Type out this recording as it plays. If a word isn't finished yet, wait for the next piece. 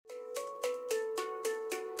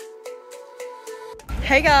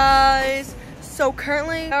Hey guys! So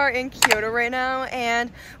currently we are in Kyoto right now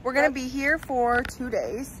and we're gonna be here for 2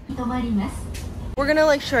 days. We're gonna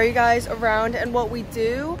like show you guys around and what we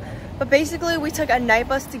do. But basically we took a night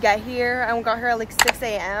bus to get here and we got here at like 6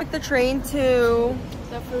 a.m. Took the train to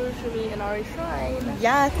the Fushimi Inari Shrine.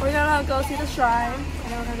 Yes. We're gonna go see the shrine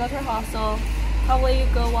and then we're gonna go to our hostel. Probably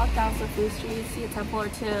go walk down some food streets, see a temple or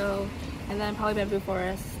two, and then probably bamboo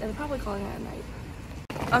forest, and probably calling it a night.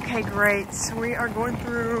 Okay, great. So we are going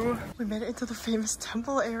through, we made it into the famous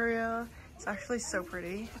temple area. It's actually so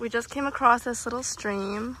pretty. We just came across this little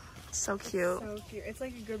stream. So cute. So cute. It's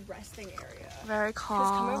like a good resting area. Very calm.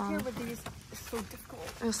 Just coming up here with these is so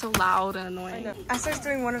difficult. It's so loud and annoying. I know. Esther's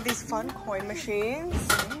doing one of these fun coin machines.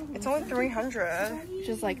 It's only 300.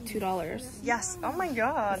 Just like $2. Yes. Oh my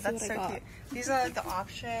god, that's so got. cute. These are like the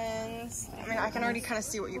options. I mean, I can already kind of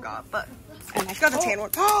see what you got, but and I got the tan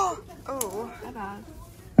one. Oh. My bad.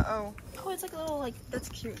 Oh. Oh, it's like a little like. That's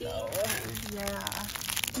cute though. Yeah.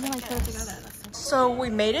 And then I put it together. So we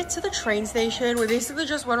made it to the train station. We basically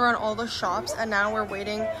just went around all the shops and now we're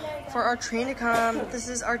waiting for our train to come. This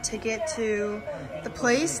is our ticket to the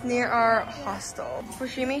place near our hostel.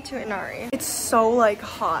 Fushimi to Inari. It's so like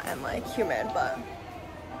hot and like humid, but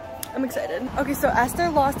I'm excited. Okay, so Esther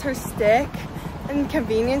lost her stick in the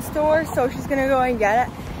convenience store, so she's gonna go and get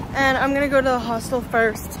it. And I'm gonna go to the hostel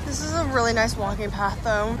first. This is a really nice walking path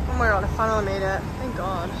though. Oh my god, I finally made it. Thank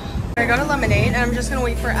god. I got a lemonade and I'm just gonna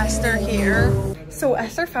wait for Esther here. So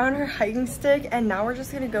Esther found her hiking stick and now we're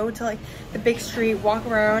just gonna go to like the big street, walk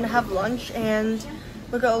around, have lunch, and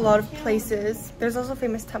look at a lot of places. There's also a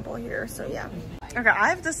famous temple here, so yeah. Okay,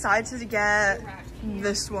 I've decided to get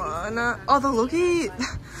this one. Oh, the Loki.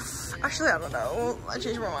 Actually, I don't know. I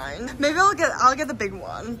changed my mind. Maybe I'll get the big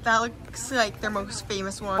one. That looks like their most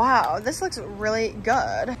famous one. Wow, this looks really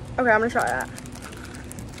good. Okay, I'm gonna try it.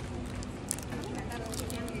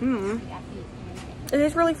 It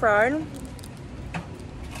is really fried,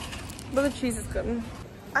 but the cheese is good.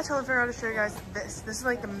 I totally forgot to show you guys this. This is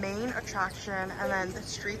like the main attraction, and then the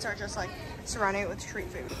streets are just like surrounded with street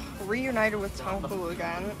food. Reunited with tofu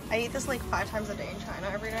again. I eat this like 5 times a day in China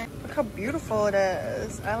every day. Look how beautiful it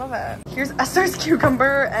is. I love it. Here's Esther's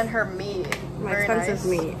cucumber and her meat. My expensive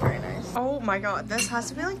meat. Very nice. Oh my god, this has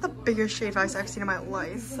to be like the biggest shaved ice I've seen in my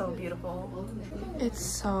life. So beautiful. It's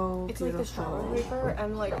so it's beautiful. Like the strawberry paper,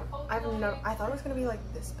 and like I thought it was gonna be like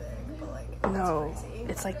this big, but like no, that's crazy.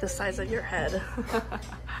 It's like the size of your head.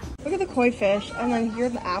 Look at the koi fish, and then here are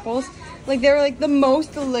the apples. Like they're like the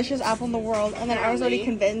most delicious apple in the world, and then I was already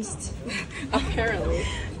convinced. Apparently.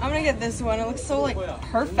 I'm gonna get this one. It looks so like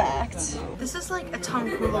perfect. This is like a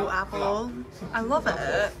tangkulo apple. I love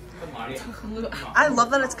it. I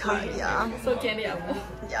love that it's cut, yeah. So candy apple.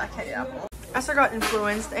 Yeah, candy apple. Esther got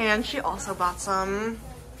influenced and she also bought some.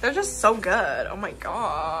 They're just so good. Oh my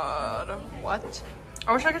god. What?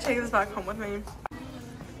 I wish I could take this back home with me.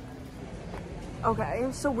 Okay,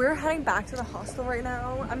 so we're heading back to the hostel right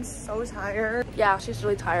now. I'm so tired. Yeah, she's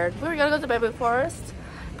really tired. We were gonna go to bamboo forest,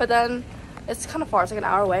 but then it's kind of far. It's like an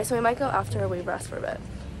hour away, so we might go after we rest for a bit.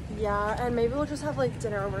 Yeah, and maybe we'll just have like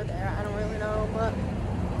dinner over there. I don't really know, but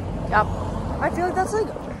yep. I feel like that's like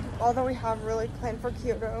all that we have really planned for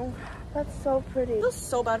Kyoto. That's so pretty. It feels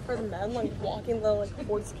so bad for the men, like walking the like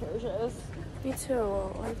horse carriages. Me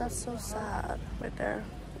too. Like that's so sad right there.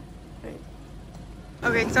 Wait.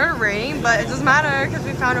 Okay, it started raining, but it doesn't matter because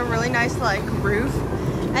we found a really nice like roof.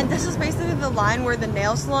 And this is basically the line where the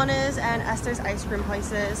nail salon is and Esther's ice cream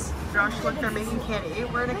place is. Gosh, look, they're making candy.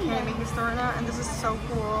 We're in a candy making store now, and this is so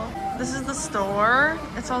cool. This is the store.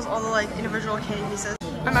 It sells all the like individual candy pieces.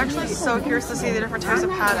 I'm actually so curious to see the different types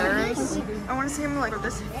of patterns. I want to see them like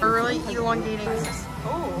this early elongating.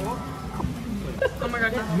 Oh. Oh my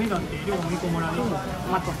god.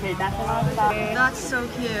 That's so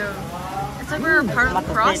cute. It's like we're a part of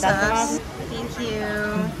the process. Thank you.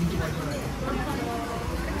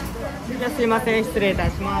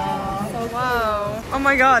 Wow. Oh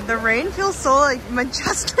my god, the rain feels so like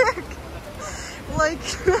majestic. Like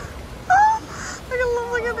I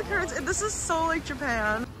love looking at the curtains. This is so like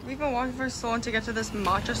Japan. We've been walking for so long to get to this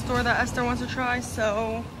matcha store that Esther wants to try,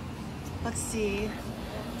 so let's see.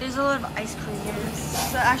 There's a lot of ice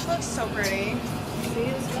creams. That actually looks so pretty. See,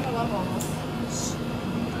 it's different levels.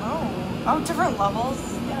 Oh, different levels.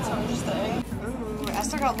 That's so interesting. Ooh,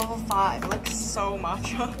 Esther got level 5. Like so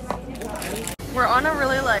much. We're on a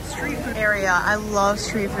really like street food area. I love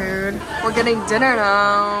street food. We're getting dinner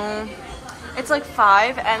now. It's like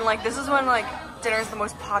 5, and like this is when like dinner is the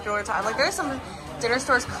most popular time. Like there's some dinner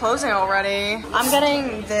stores closing already. I'm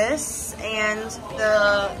getting this and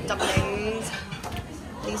the dumplings.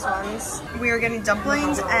 these ones. We are getting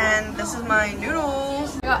dumplings, and this is my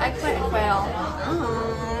noodles. I got eggplant and quail.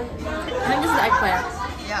 I think this is eggplant.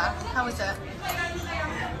 Yeah, how is it?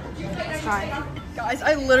 It's fine. Guys,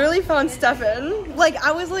 I literally found Stefan. Like,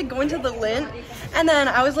 I was like going to the Lint, and then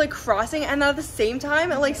I was like crossing, and at the same time,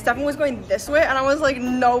 like Stefan was going this way, and I was like,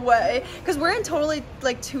 no way. Because we're in totally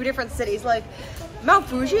like 2 different cities. Like, Mount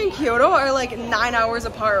Fuji and Kyoto are like 9 hours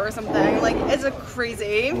apart or something. Like, it's a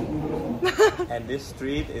crazy. And this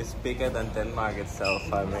street is bigger than Denmark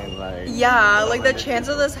itself. I mean, like... Yeah, like the chance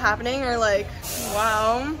of this happening are like,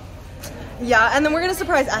 wow. Yeah, and then we're gonna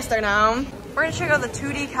surprise Esther now. We're gonna check out the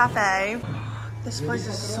 2D cafe. This place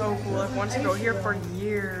is so cool. I've wanted to go here for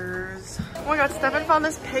years. Oh my god, Stefan found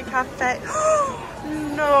this pig cafe.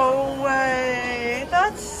 No way.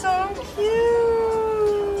 That's so cute.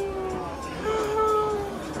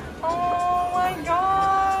 Oh my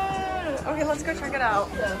god. Okay, let's go check it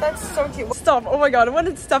out. That's so cute. Stop. Oh my god.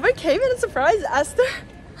 When Stefan came in and surprised Esther,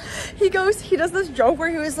 he does this joke where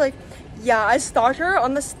he was like, yeah, I stalked her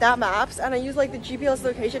on the Snap Maps and I used like the GPS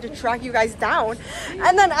location to track you guys down.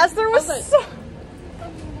 And then Esther was so...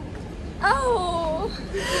 Oh.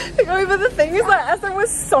 But the thing is that Esther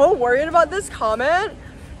was so worried about this comment.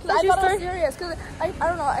 I thought it was serious because I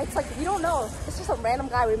don't know. It's like you don't know. It's just a random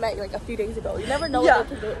guy we met like a few days ago. You never know what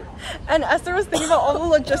they can do. And Esther was thinking about all the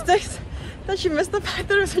logistics that she missed the fact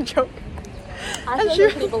that it was a joke. I think it's a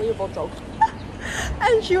pretty believable joke.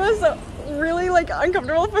 And she was really like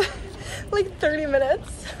uncomfortable for like 30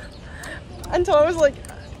 minutes until I was like,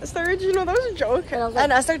 Esther, did you know that was a joke? And,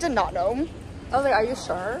 and Esther did not know. I was like, are you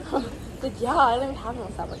sure? Like, yeah, I didn't even have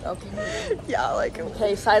it. I'm like, okay. Yeah, like,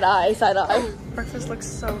 okay, side eye, side eye. Breakfast looks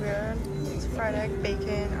so good. It's fried egg,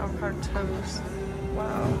 bacon, avocado toast.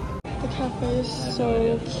 Wow. The cafe is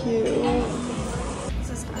so cute.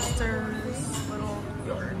 This is Esther's little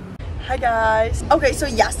yard. Hi guys. Okay, so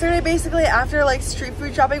yesterday basically after like street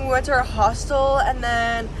food shopping, we went to our hostel and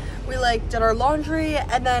then we like did our laundry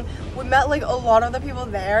and then we met like a lot of the people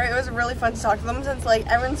there. It was really fun to talk to them since like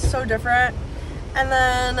everyone's so different. And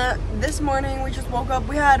then this morning we just woke up,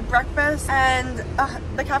 we had breakfast and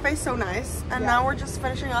the cafe is so nice. And now we're just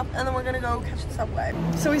finishing up and then we're gonna go catch the subway.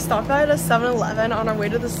 So we stopped by at a 7-Eleven on our way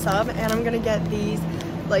to the sub and I'm gonna get these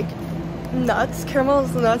like nuts, caramel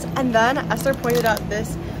nuts. And then Esther pointed out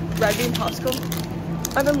this red bean popsicle.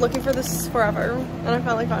 I've been looking for this forever and I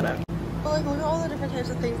finally found it. But like look at all the different types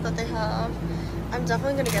of things that they have. I'm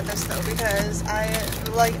definitely gonna get this though because I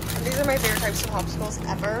like, these are my favorite types of popsicles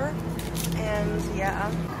ever. And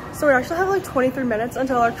yeah, so we actually have like 23 minutes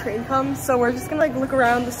until our train comes, so we're just gonna like look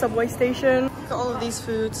around the subway station. Look at all of these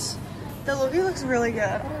foods. The logo looks really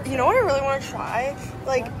good. You know what I really want to try?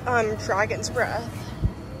 Like dragon's breath.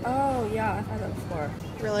 Oh yeah, I've had that before.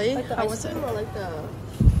 Really? Like the how ice was it? cream or like the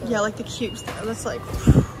yeah, like the cubes. That's like it's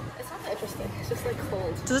not that interesting. It's just like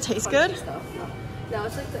cold. Does it taste good? Stuff. No,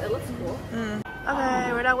 it's like it looks cool.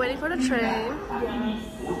 Okay, we're now waiting for the train.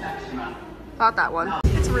 Not that one.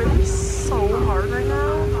 It's raining so hard right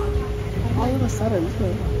now. All of a sudden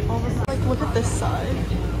too. All of a sudden, like look at this side.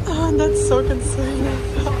 Oh, that's so concerning.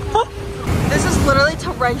 This is literally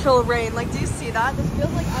torrential rain. Like, do you see that? This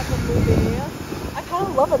feels like at the movie. I kind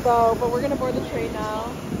of love it though, but we're gonna board the train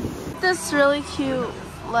now. This really cute,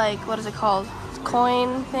 like, what is it called?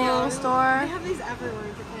 Coin thing store. They have these everywhere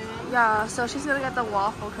in Japan. Yeah, so she's gonna get the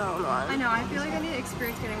waffle cone one. I know, I feel like I need to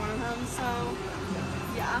experience getting one of them, so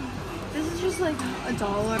yeah. This is just like $1.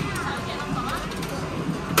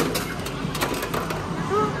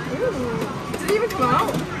 Ooh. Did it even come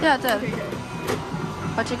out? Yeah, it did. Okay, good.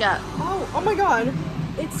 What you got? Oh my god.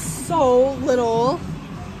 It's so little.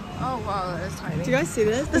 Oh wow, that is tiny. Do you guys see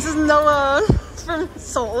this? This is Noah from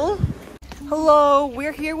Seoul. Hello,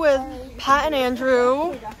 we're here with Pat and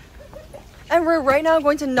Andrew. And we're right now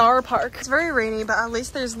going to Nara Park. It's very rainy, but at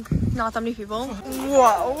least there's not that many people.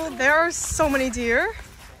 Whoa, there are so many deer.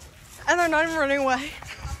 And they're not even running away.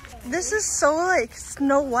 This is so like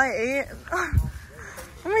Snow White. Oh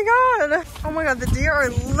my god. Oh my god, the deer are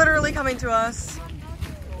literally coming to us.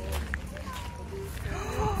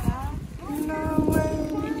 No way.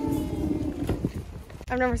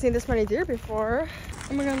 I've never seen this many deer before.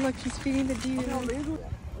 Oh my god, look, she's feeding the deer.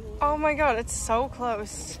 Oh my god, it's so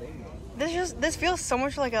close. This feels so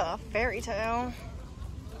much like a fairy tale.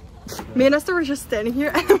 Me and Esther were just standing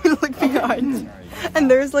here and we look behind and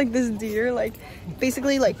there's like this deer like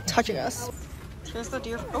basically like touching us. Here's the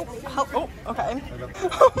deer. Oh, help. Oh, okay.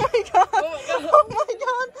 Oh my god. Oh my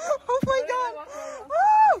god. Oh my god.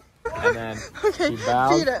 Oh! And then okay,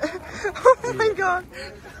 feed it. Oh my god.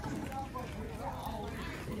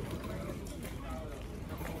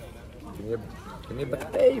 Give me a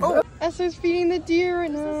baby. Oh. Esther's feeding the deer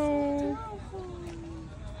right now.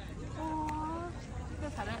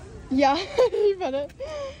 Yeah, you bet it.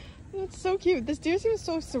 That's so cute. This deer seems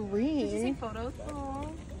so serene. Did you take photos?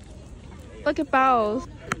 Aww. Look at Bows.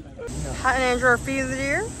 Pat and Andrew are feeding the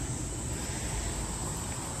deer.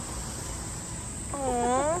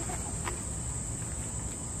 Aww.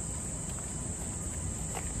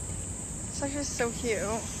 It's actually so cute.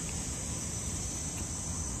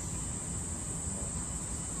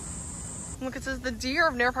 Look, it says the deer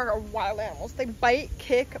of Nara Park are wild animals. They bite,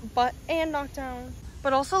 kick, butt, and knock down.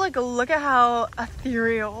 But also, like, look at how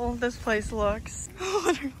ethereal this place looks.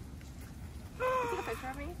 You take a picture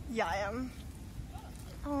of me? Yeah, I am.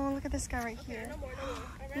 Oh, look at this guy right here.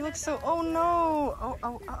 He looks so, oh no.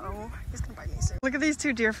 Uh-oh. He's gonna bite me soon. Look at these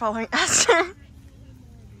two deer following Esther.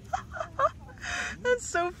 That's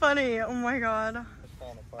so funny. Oh my god.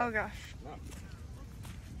 Oh gosh.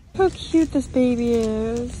 How cute this baby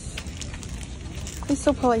is. He's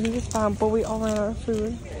so polite. He just found, but we all ran out of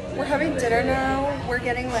food. We're having dinner now. We're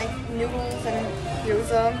getting like noodles and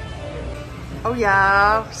gyoza. Oh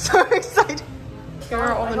yeah, so excited. Here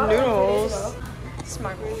are all the noodles.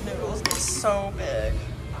 Smart noodles. It's so big.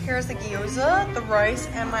 Here's the gyoza, the rice,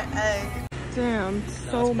 and my egg. Damn,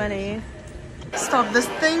 so many. Stop, this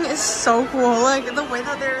thing is so cool. Like the way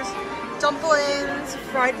that there's dumplings,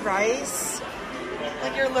 fried rice.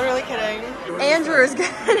 Like you're literally kidding. Andrew is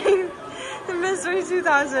getting the Mystery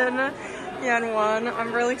 2000 yen one.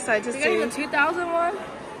 I'm really excited to see. You got the 2001?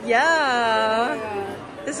 Yeah.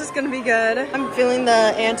 Oh, this is gonna be good. I'm feeling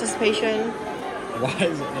the anticipation. Why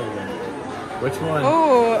is it A? Which one?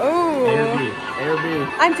 Oh. A or B? A or B?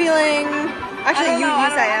 I'm feeling. Actually, you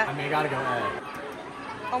say it. I mean, I gotta go A.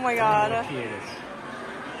 Oh my god. What key it is.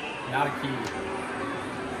 Not a key.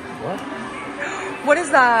 What? What is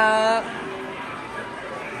that?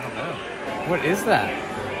 I don't know. What is that?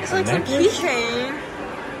 It's like some keychain.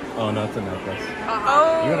 Oh no, it's a necklace.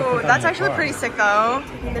 Oh, that's actually pretty sick though.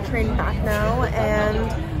 Taking the train back now,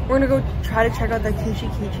 and we're gonna go try to check out the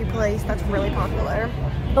Kichi place that's really popular.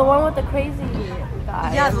 The one with the crazy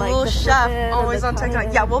guy. Yeah, the like little the chef always on TikTok.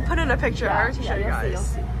 tiny. Yeah, we'll put in a picture to show you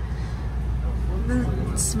guys.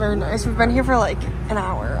 It's very nice. We've been here for like an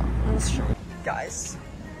hour on the street. Guys,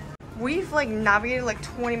 we've like navigated like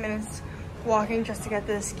 20 minutes walking just to get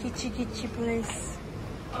this Kichi place.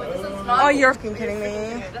 Oh, you're fucking kidding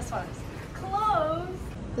me. This one's closed.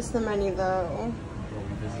 This is the menu though.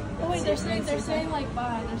 Oh wait, they're saying like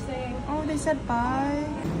bye. They're saying. Oh, they said bye.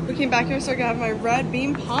 We came back here so I could have my red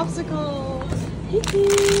bean popsicle.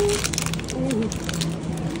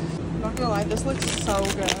 I'm not gonna lie, this looks so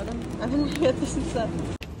good. I'm gonna get this instead.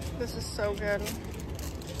 This is so good.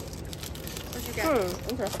 What'd you get?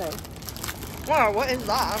 Interesting. Wow, what is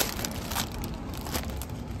that?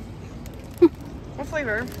 What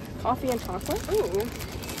flavor? Coffee and chocolate. Ooh.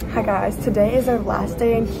 Hi guys, today is our last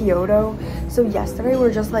day in Kyoto. So yesterday we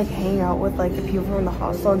were just like hanging out with like the people from the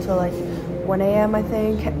hostel until like 1 a.m. I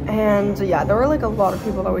think. And yeah, there were like a lot of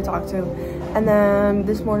people that we talked to. And then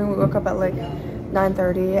this morning we woke up at like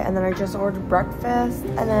 9:30, and then I just ordered breakfast,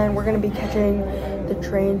 and then we're gonna be catching the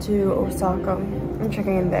train to Osaka. I'm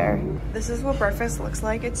checking in there. This is what breakfast looks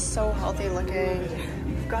like. It's so healthy looking.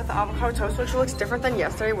 We've got the avocado toast, which looks different than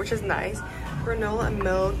yesterday, which is nice. Granola and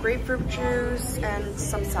milk, grapefruit juice, and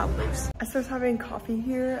some salad leaves. I started having coffee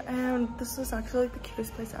here, and this is actually like the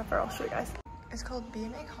cutest place ever. I'll show you guys. It's called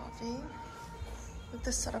B&A Coffee. Like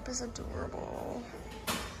the setup is adorable.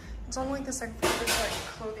 It's on like the second floor, there's like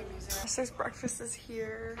clothing museum. Esther's breakfast is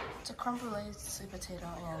here. It's a creme brulee, sweet potato,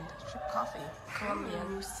 and drip coffee.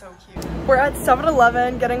 Colombian. Ooh, so cute. We're at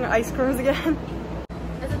 7-Eleven getting ice creams again.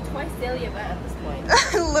 It's a twice daily event at this point.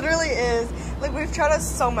 It literally is. Like we've tried out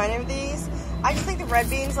so many of these. I just think the red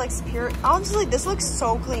beans like superior. Honestly, this looks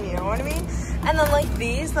so clean, you know what I mean? And then like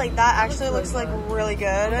these, like that actually looks like really good.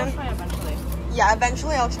 I'll try eventually. Yeah,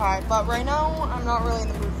 eventually I'll try, but right now I'm not really in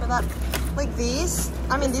the mood for that. Like these,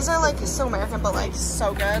 I mean these are like so American, but like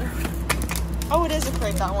so good. Oh, it is a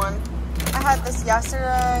crepe, that one. I had this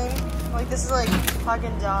yesterday. Like this is like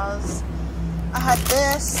Haagen-Dazs. I had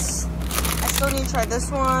this. I still need to try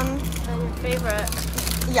this one. And your favorite?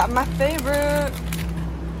 Yeah, my favorite.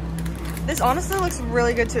 This honestly looks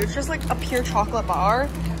really good too. It's just like a pure chocolate bar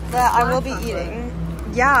that I will be eating.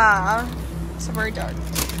 Yeah, so very dark.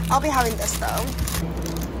 I'll be having this though.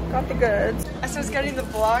 Got the goods. I was getting the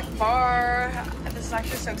black bar. This is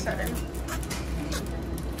actually so exciting.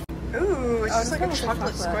 Ooh, it's just like a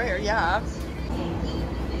chocolate square. Yeah.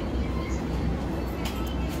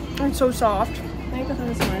 It's so soft. I think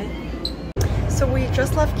this way. So we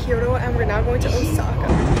just left Kyoto and we're now going to Osaka.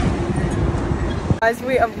 Guys,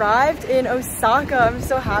 we arrived in Osaka. I'm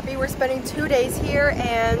so happy. We're spending 2 days here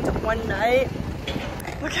and 1 night.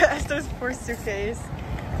 Look at Esther's poor suitcase.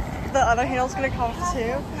 The other handle's gonna come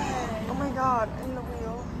too. Oh my god, in the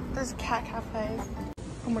wheel. There's a cat cafe.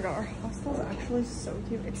 Oh my god, our hostel is actually so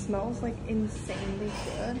cute. It smells like insanely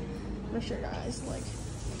good. I'm gonna show you guys, like,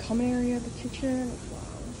 common area, the kitchen. Wow.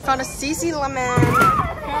 Found a CC lemon.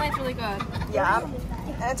 Apparently it's really good. Yeah.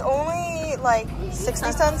 And it's only like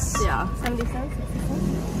 60 cents. Yeah, 70 cents, 60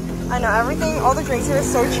 cents. I know, everything, all the drinks here are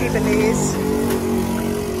so cheap in these.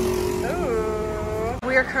 Ooh.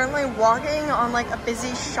 We are currently walking on like a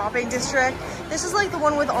busy shopping district. This is like the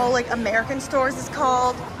one with all like American stores, it's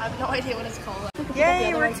called. I have no idea what it's called.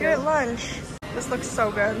 Yay, we're here at lunch. This looks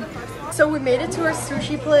so good. So we made it to our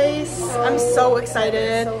sushi place. I'm so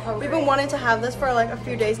excited. We've been wanting to have this for like a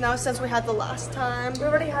few days now since we had the last time. We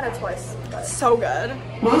already had it twice. It's so good.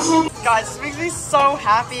 Guys, this makes me so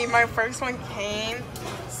happy. My first one came.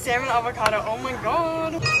 Salmon avocado. Oh my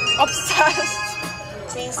god.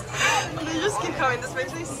 Obsessed. They just keep coming. This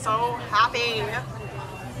makes me so happy.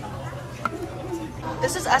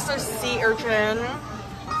 This is Esther's sea urchin.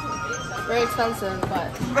 Very expensive,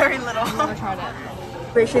 but Very little. I've never tried it.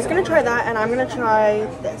 Wait, she's gonna try that and I'm gonna try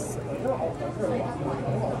this.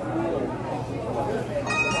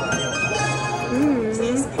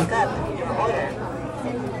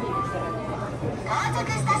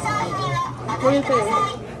 What do you think?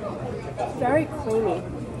 Very creamy.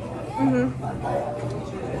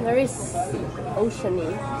 Very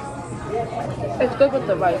oceany. It's good with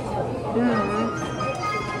the rice.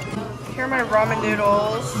 Here are my ramen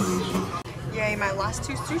noodles. Yay, my last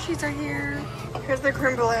 2 sushis are here. Here's the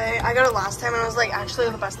creme brulee. I got it last time and it was like actually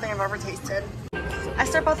the best thing I've ever tasted.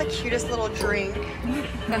 Esther bought the cutest little drink.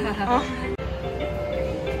 Oh.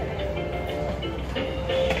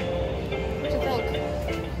 What do you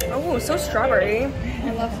think? Oh, so strawberry.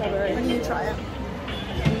 I love strawberry. When do you try it?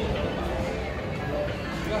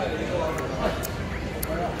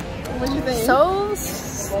 What do you think? So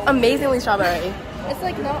amazingly strawberry. It's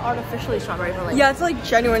like not artificially strawberry, but like Yeah, it's like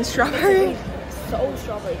genuine strawberry. so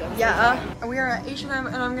strawberry. Yeah. We are at H&M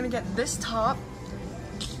and I'm gonna get this top.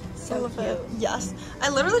 So cute. Yes. I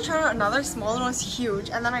literally tried out another small one, was huge,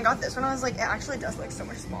 and then I got this one. I was like, it actually does look so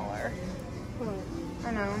much smaller.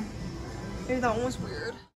 I know. Maybe that one was weird.